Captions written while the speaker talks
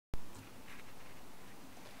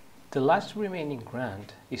The last remaining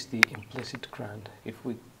grant is the implicit grant. If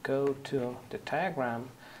we go to the diagram,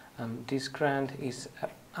 this grant is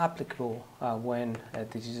applicable when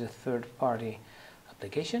this is a third-party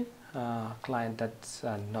application, client that's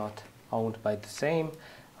not owned by the same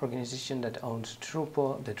organization that owns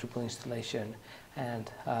Drupal, the Drupal installation, and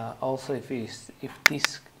also if this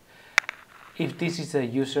is a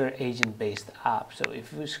user agent-based app. So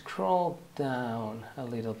if we scroll down a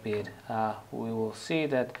little bit, we will see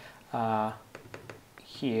that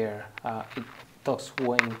here it talks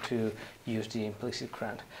when to use the implicit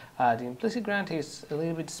grant. The implicit grant is a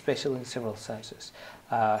little bit special in several senses.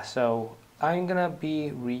 So I'm gonna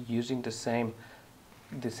be reusing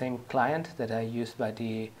the same client that I used by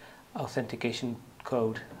the authentication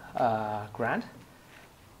code grant,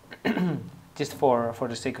 just for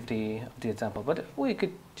the sake of the example. But we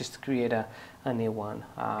could just create a new one.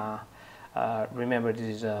 Remember, this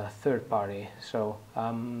is a third party, so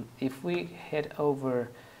if we head over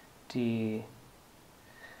the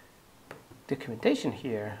documentation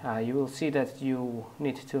here, you will see that you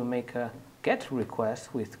need to make a GET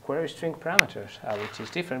request with query string parameters, which is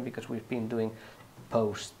different because we've been doing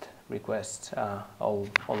POST requests all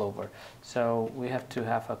over. So we have to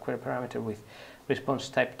have a query parameter with response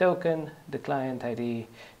type token, the client ID,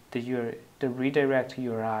 the redirect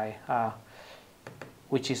URI,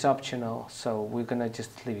 which is optional, so we're gonna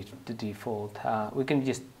just leave it the default. We can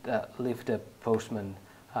just leave the postman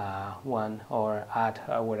one or add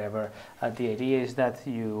whatever. The idea is that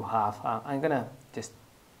you have, I'm gonna just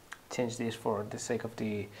change this for the sake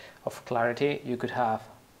of clarity. You could have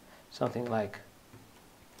something like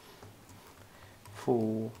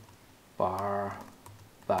full bar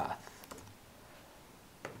bath,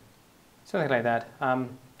 something like that.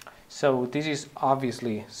 So this is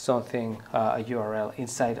obviously something, a URL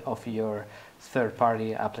inside of your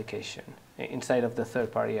third-party application, inside of the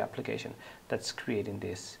third-party application that's creating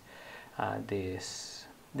this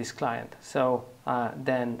client. So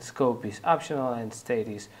then scope is optional and state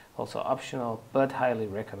is also optional, but highly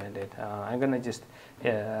recommended. I'm gonna just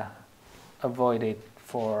avoid it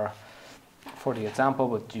for the example,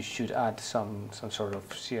 but you should add some sort of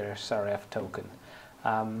CSRF token.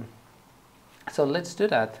 So let's do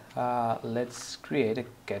that. Let's create a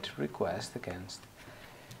GET request against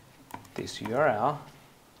this URL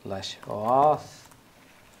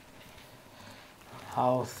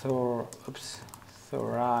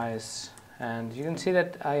authorize, and you can see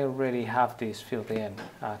that I already have this filled in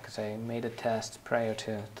because I made a test prior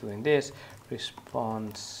to doing this.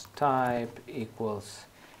 Response type equals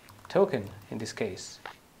token in this case.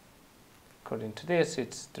 According to this,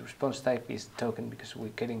 it's the response type is token because we're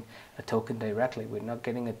getting a token directly. We're not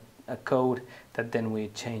getting a code that then we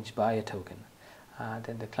change by a token.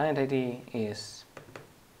 Then the client ID is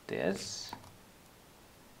this.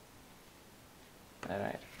 All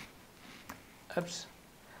right. Oops.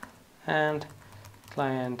 And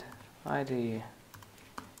client ID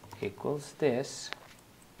equals this.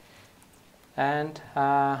 And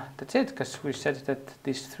that's it, because we said that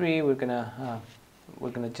these three we're gonna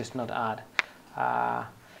just not add.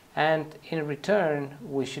 And in return,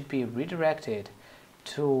 we should be redirected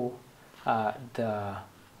to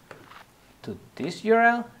this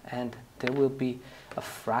URL, and there will be a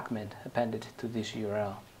fragment appended to this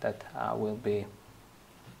URL that will be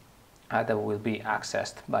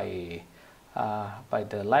accessed by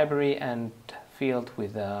the library and filled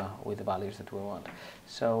with the values that we want.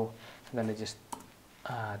 So I'm gonna just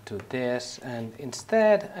do this, and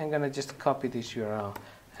instead I'm gonna just copy this URL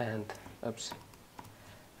and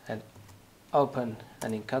open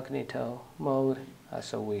an incognito mode,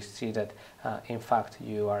 so we see that in fact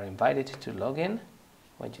you are invited to log in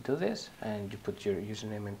when you do this, and you put your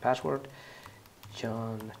username and password,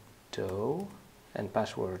 John Doe, and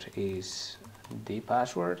password is the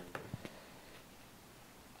password,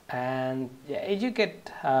 and yeah, you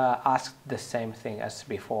get asked the same thing as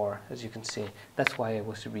before. As you can see, that's why I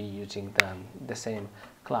was reusing the same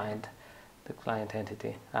client, the client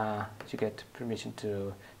entity. You get permission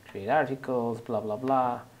to create articles, blah blah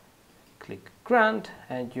blah. Click grant,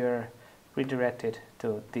 and you're redirected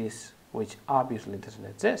to this, which obviously doesn't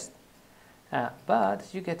exist,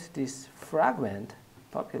 but you get this fragment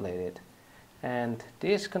populated, and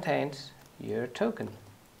this contains your token.